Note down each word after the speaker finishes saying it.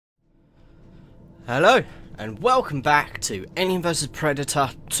Hello, and welcome back to Alien vs Predator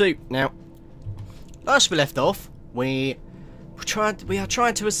 2. Now, last we left off, we are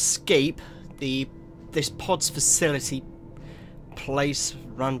trying to escape this pod's facility place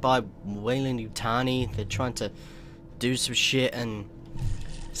run by Wayland Yutani. They're trying to do some shit, and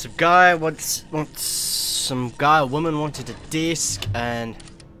some guy a woman wanted a disc, and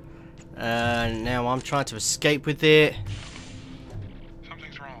now I'm trying to escape with it.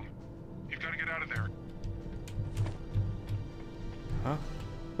 Something's wrong. You've got to get out of there. Huh?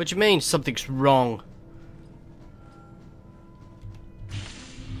 What do you mean something's wrong?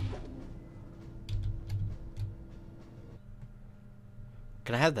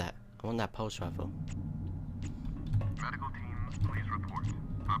 Can I have that? I want that pulse rifle. Medical team, please report.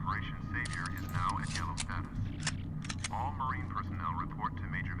 Operation Savior is now at yellow status. All Marine personnel report to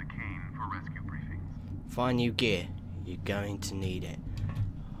Major McCain for rescue briefings. Find new gear. You're going to need it.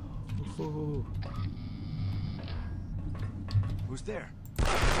 Ooh. Who's there?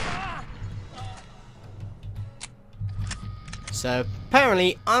 So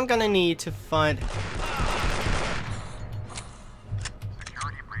apparently I'm gonna need to find.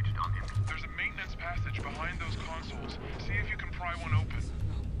 Security breached on him. There's a maintenance passage behind those consoles. See if you can pry one open.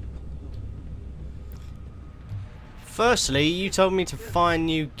 Firstly, you told me to find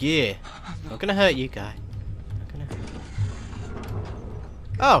new gear. Not gonna hurt you, guy. Not gonna.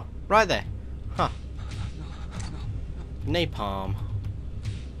 Oh, right there. Huh. Napalm.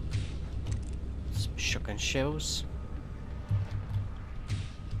 Some shotgun shells.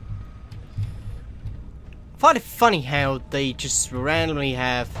 I find it funny how they just randomly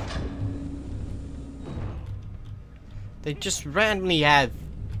have. They just randomly have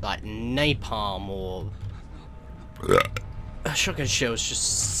like napalm or shotgun shells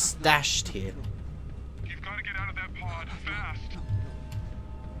just stashed here. You've got to get out of that pod fast.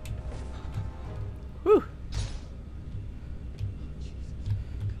 Whew.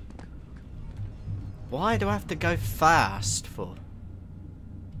 Why do I have to go fast for?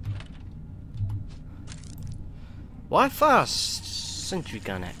 Why fast? Sentry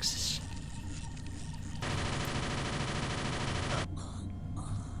gun access.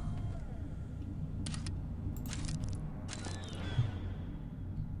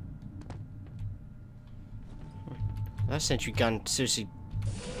 That sentry gun seriously.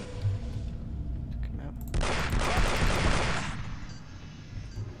 Come out.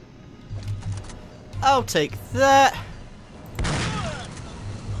 I'll take that.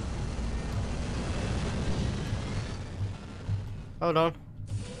 Hold on.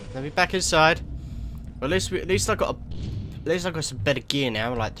 Let me back inside. Well, at least I got some better gear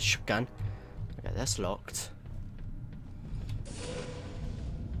now, like the shotgun. Okay, that's locked.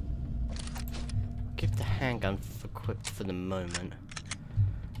 Give the handgun equipped for the moment,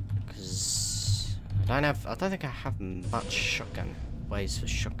 because I don't think I have much shotgun ways for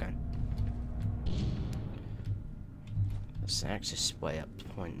shotgun. There's an access way up the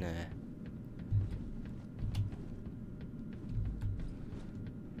point there.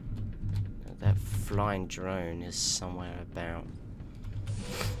 That flying drone is somewhere about.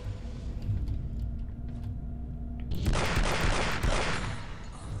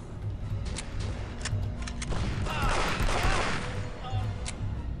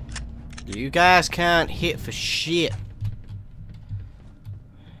 You guys can't hit for shit.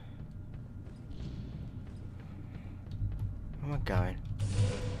 Where am I going?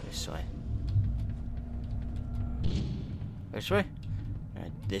 This way. This way? No,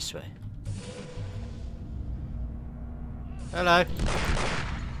 this way. Hello.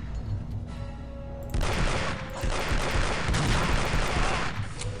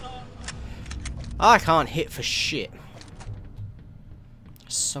 I can't hit for shit.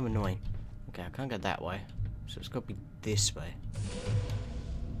 It's so annoying. Okay, I can't go that way, so it's got to be this way.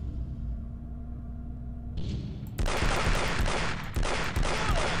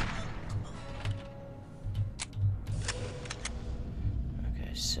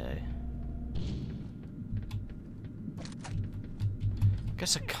 Okay, so I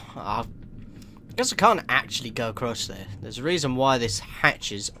guess I can't actually go across there. There's a reason why this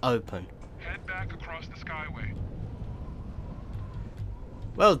hatch is open. Head back across the skyway.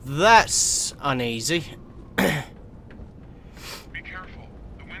 Well, that's uneasy. Be careful.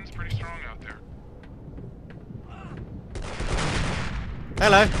 The wind's pretty strong out there.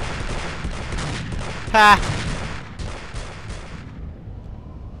 Hello. Ha.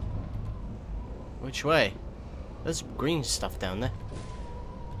 Which way? There's green stuff down there.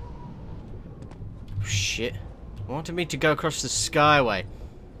 Shit. I wanted me to go across the skyway.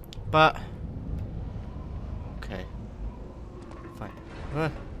 But okay. Fine.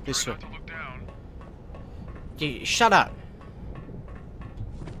 This way. Try not to look down. Shut up.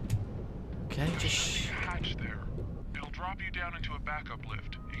 Okay, just. There's a hatch there. It'll drop you down into a backup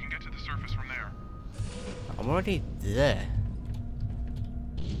lift. You can get to the surface from there. I'm already there.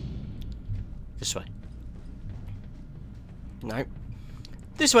 This way. No.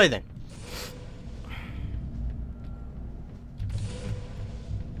 This way then.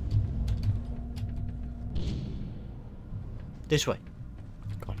 This way.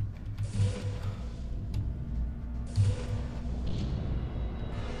 Go on.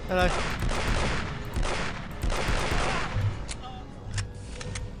 Hello.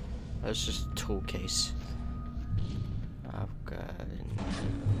 That's just a tool case. I've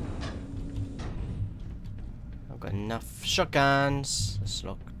got enough shotguns. That's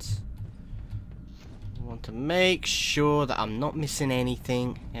locked. I want to make sure that I'm not missing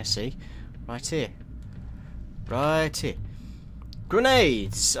anything. Yeah, see? Right here. Right here.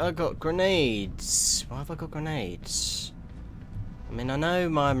 Grenades! I got grenades. Why have I got grenades? I mean, I know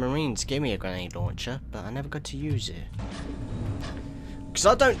my Marines gave me a grenade launcher, but I never got to use it. Because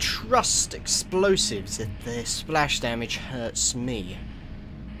I don't trust explosives if their splash damage hurts me.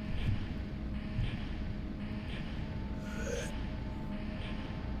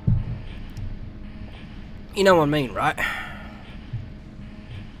 You know what I mean, right?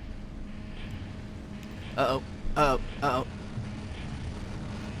 Uh-oh. Uh-oh. Uh-oh.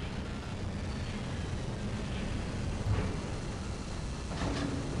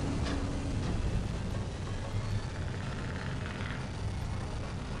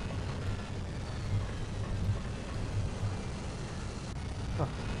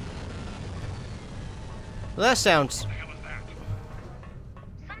 Well, that sounds... What the hell is that?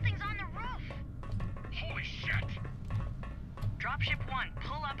 Something's on the roof. Holy shit! Dropship 1,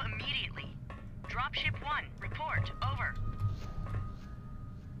 pull up immediately. Dropship 1, report. Over.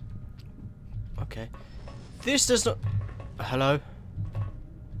 Okay. This does not... Hello?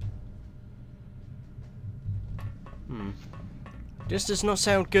 This does not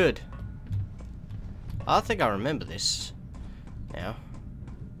sound good. I think I remember this now.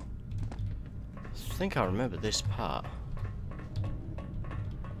 I think I remember this part.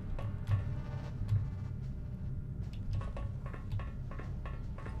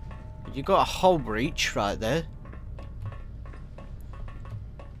 You got a hull breach right there.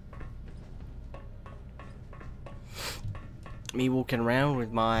 Me walking around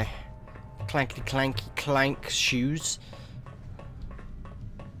with my clankety clanky clank shoes.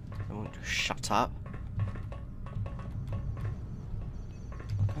 I want to shut up.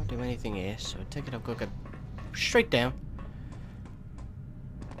 I can't do anything here, so I take it I've got to go straight down.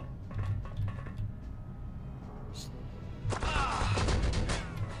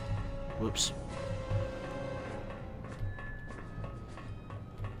 Whoops.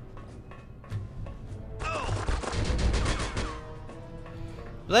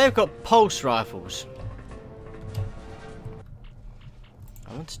 They've got pulse rifles.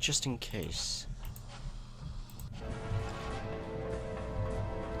 I want to just in case.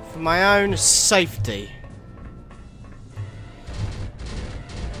 For my own safety.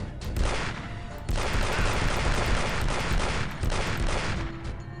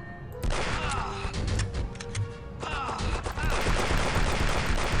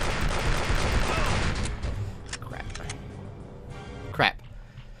 Crap.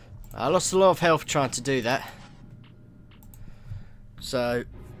 I lost a lot of health trying to do that. So,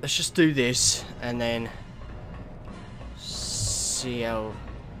 let's just do this and then see how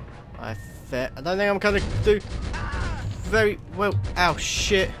I fare. I don't think I'm going to do very well. Ow,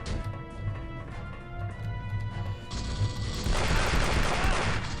 shit.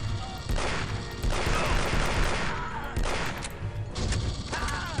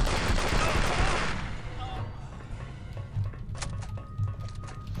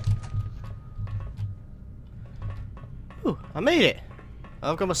 Ooh, I made it.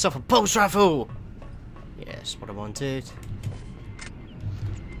 I've got myself a pulse rifle. Yes, what I wanted.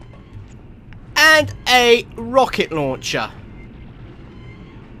 And a rocket launcher.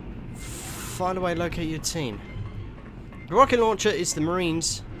 Find a way to locate your team. The rocket launcher is the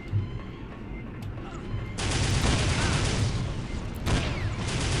Marines.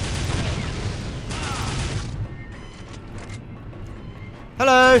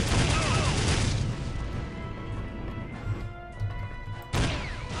 Hello.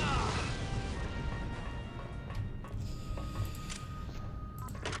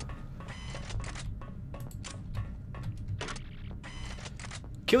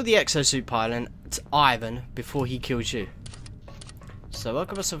 Kill the exosuit pilot, Ivan, before he kills you. So I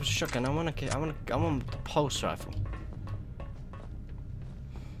got myself a shotgun. I want the pulse rifle.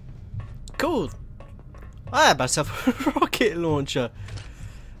 Cool. I had myself a rocket launcher.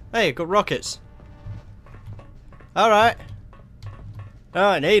 Hey, got rockets. Alright.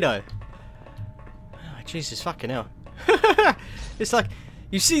 Alright, neato. Oh, Jesus fucking hell. It's like,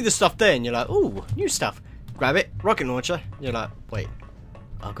 you see the stuff there and you're like, ooh, new stuff. Grab it, rocket launcher. You're like, wait,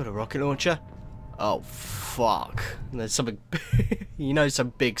 I've got a rocket launcher? Oh, fuck. And there's something, you know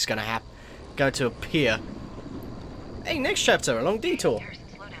something big's gonna happen. Go to appear. Hey, next chapter, a long detour. Harrison,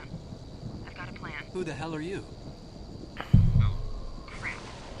 slow down. I've got a plan. Who the hell are you? Oh, crap.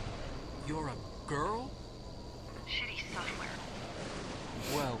 You're a girl? Shitty software.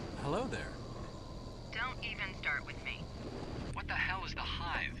 Well, hello there. Don't even start with me. What the hell is the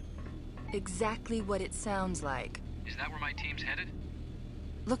Hive? Exactly what it sounds like. Is that where my team's headed?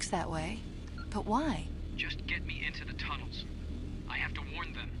 Looks that way. But why? Just get me into the tunnels. I have to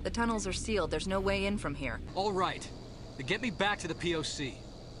warn them. The tunnels are sealed. There's no way in from here. All right. Then get me back to the POC.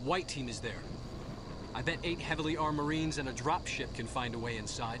 White team is there. I bet 8 heavily armed Marines and a dropship can find a way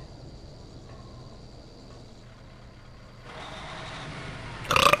inside.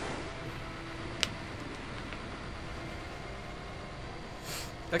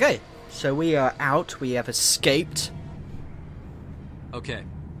 Okay, so we are out. We have escaped. Okay.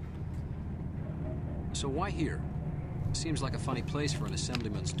 So why here? Seems like a funny place for an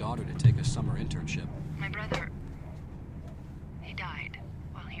assemblyman's daughter to take a summer internship. My brother... he died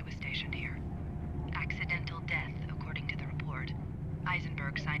while he was stationed here. Accidental death, according to the report.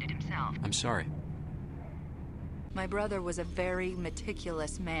 Eisenberg signed it himself. I'm sorry. My brother was a very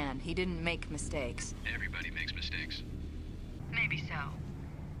meticulous man. He didn't make mistakes. Everybody makes mistakes. Maybe so.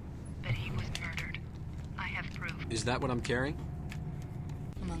 But he was murdered. I have proof. Is that what I'm carrying?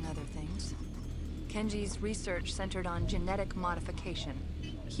 Among other things. Kenji's research centered on genetic modification.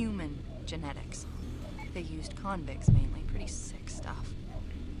 Human genetics. They used convicts mainly. Pretty sick stuff.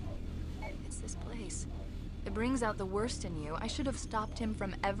 It's this place. It brings out the worst in you. I should have stopped him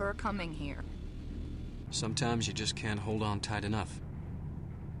from ever coming here. Sometimes you just can't hold on tight enough.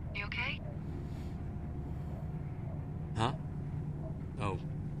 You okay? Huh? Oh,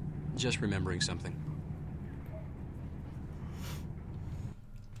 just remembering something.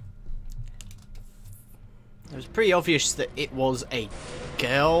 It was pretty obvious that it was a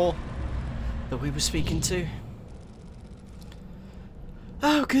girl that we were speaking to.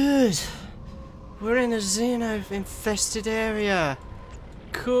 Oh, good. We're in a xeno-infested area.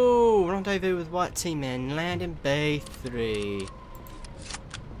 Cool. Rendezvous with white team men. Land in Bay 3.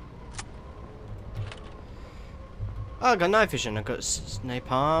 Oh, I got night vision. I got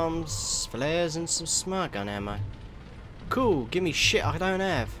napalms, flares, and some smart gun ammo. Cool. Give me shit I don't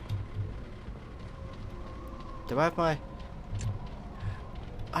have. Do I have my...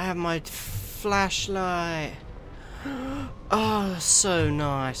 I have my flashlight. Oh, that's so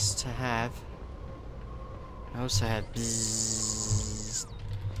nice to have. I also have bzzz.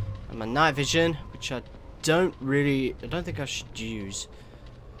 And my night vision, which I don't think I should use.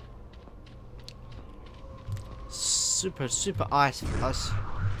 Super ice for us.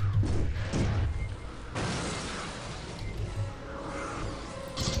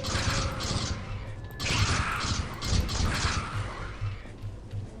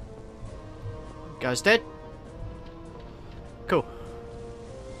 Guy's dead. Cool.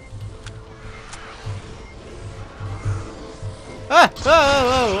 Ah!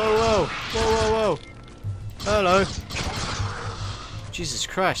 Whoa! Whoa! Hello. Jesus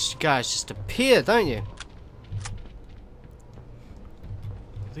Christ, you guys just appear, don't you?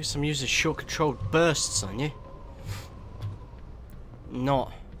 At least I'm using short controlled bursts on you.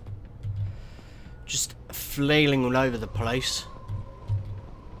 Not just flailing all over the place.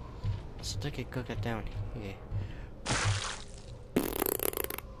 So take it, go get down here.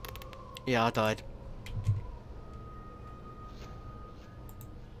 Yeah, I died.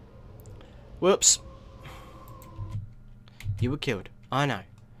 Whoops. You were killed. I know.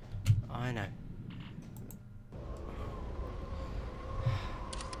 I know.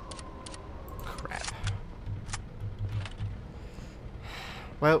 Crap.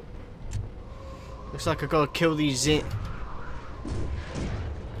 Well, looks like I gotta kill these in.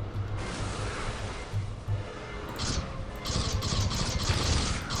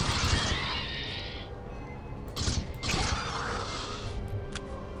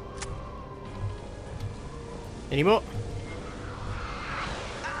 Any more?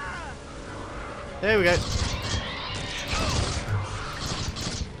 There we go.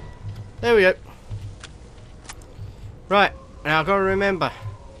 There we go. Right, now I've got to remember.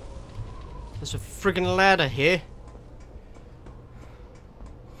 There's a friggin' ladder here.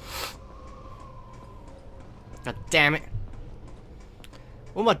 God damn it.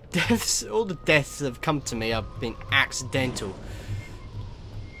 All my deaths, all the deaths that have come to me have been accidental.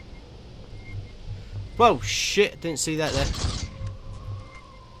 Whoa, shit, didn't see that there.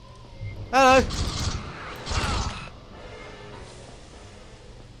 Hello.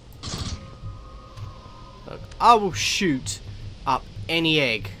 Look, I will shoot up any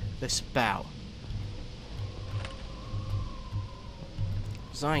egg that's about.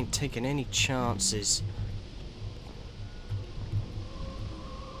 'Cause I ain't taking any chances.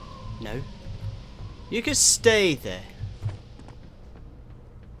 No. You can stay there.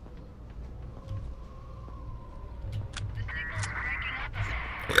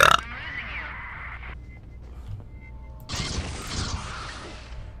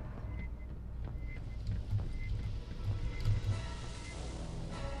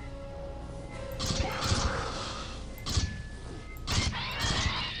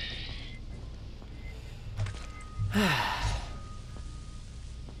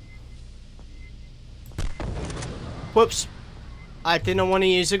 Whoops. I didn't want to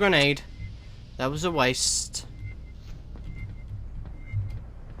use a grenade. That was a waste.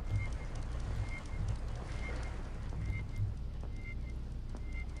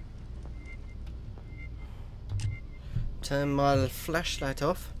 Turn my flashlight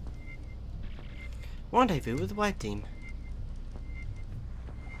off. Rendezvous with the white team.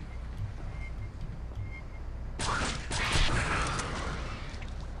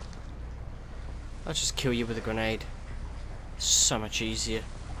 I'll just kill you with a grenade. So much easier.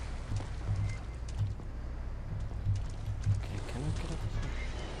 Okay, can I get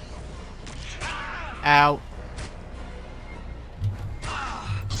up? Ow.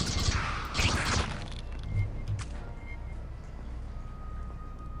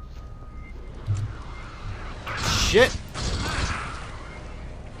 Shit.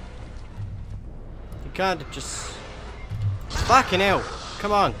 You can't just... Fucking hell.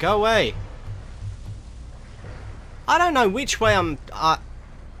 Come on, go away. I don't know which way I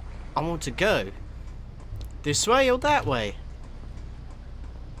want to go. This way or that way?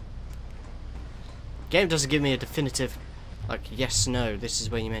 Game doesn't give me a definitive, like, yes, no, this is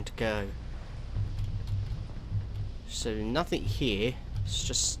where you're meant to go. So nothing here. It's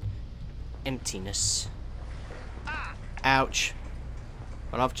just emptiness. Ouch.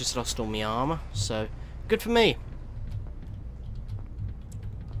 Well, I've just lost all my armor, so good for me.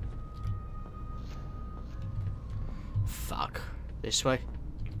 Fuck. This way.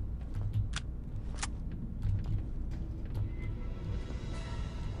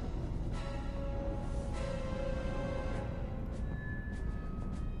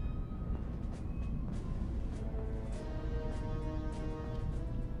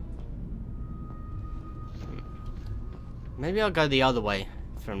 Maybe I'll go the other way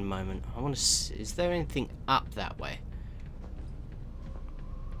for a moment. I want to see, is there anything up that way?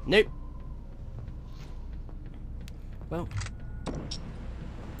 Nope. Well.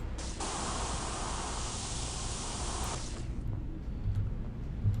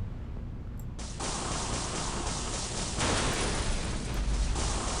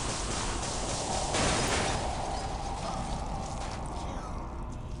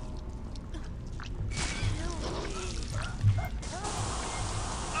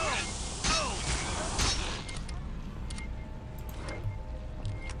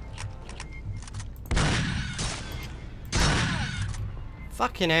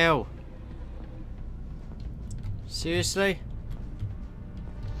 Fucking hell. Seriously?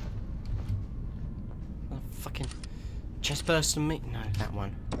 Oh, fucking chest burst on me? No, that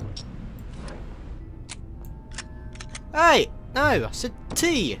one. Hey! No, I said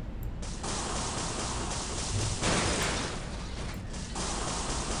T!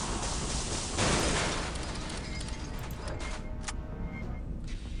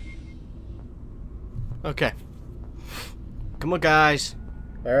 Okay. Come on, guys.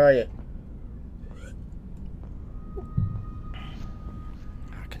 Where are you?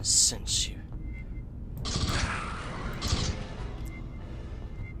 I can sense you.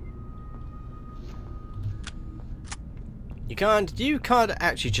 You can't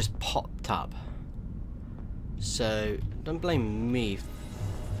actually just popped up. So don't blame me.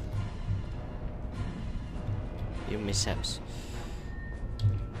 Your mishaps.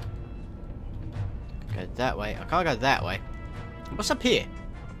 Go that way. I can't go that way. What's up here?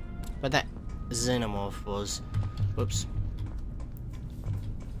 Where that xenomorph was. Whoops.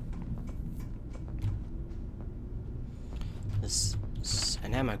 There's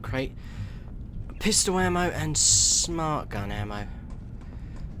an ammo crate. Pistol ammo and smart gun ammo.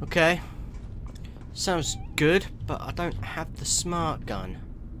 Okay. Sounds good, but I don't have the smart gun.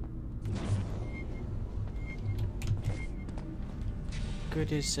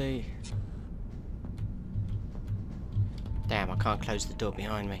 good is he? Damn, I can't close the door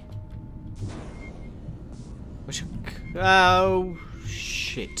behind me. Oh,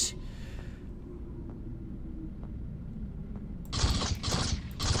 shit.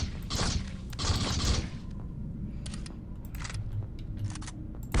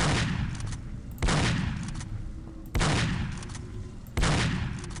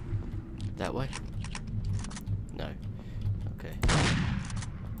 That way? No. Okay.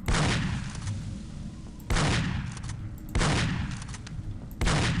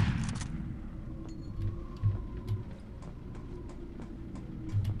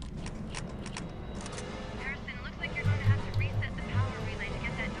 Harrison, looks like you're going to have to reset the power relay to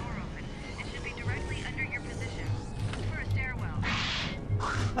get that door open. It should be directly under your position. Look for a stairwell.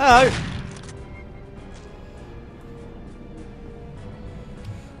 Oh!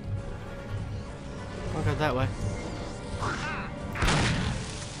 I'll go that way.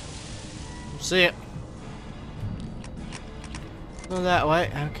 See it. Go that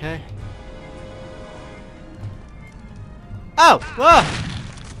way, okay. Oh! Whoa!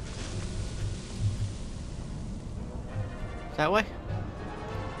 That way?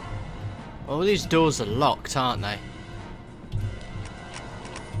 All these doors are locked, aren't they?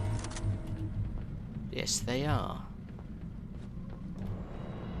 Yes, they are.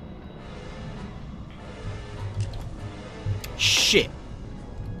 Shit.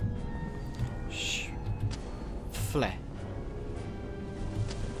 Flare.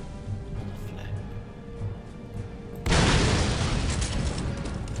 Flare.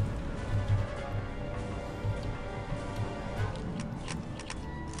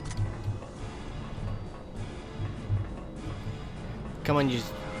 Come on, you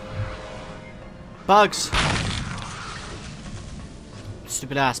bugs.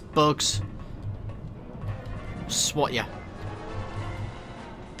 Stupid ass bugs. Swat ya.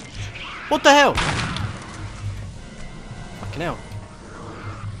 What the hell? Fucking hell.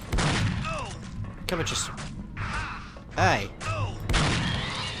 Come on, just... Hey.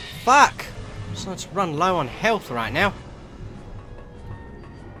 Fuck! I'm starting to run low on health right now.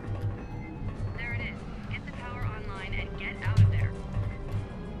 There it is. Get the power online and get out of there.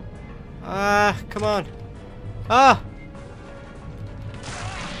 Come on. Ah!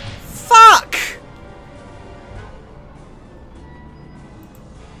 Fuck!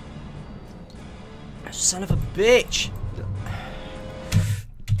 Son of a bitch!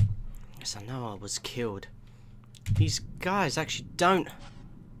 Yes, I know I was killed. These guys actually don't...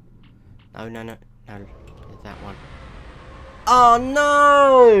 No, no, no. No, that one. Oh,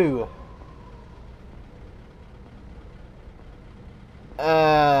 no!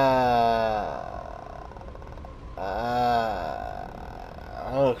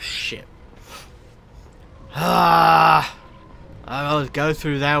 Oh, shit. I'll go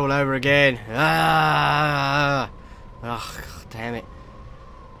through that all over again. Oh, God damn it.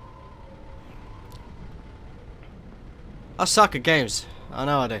 I suck at games. I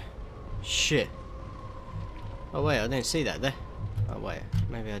know I do. Shit. Oh wait, I didn't see that there. Oh wait,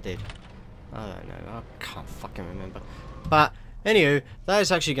 maybe I did. I don't know. I can't fucking remember. But, anywho, that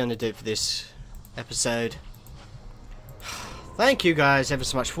is actually going to do it for this episode. Thank you guys ever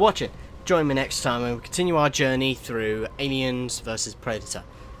so much for watching. Join me next time and we'll continue our journey through Aliens vs Predator.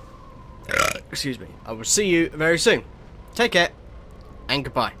 Excuse me. I will see you very soon. Take care and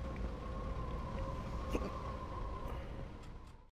goodbye.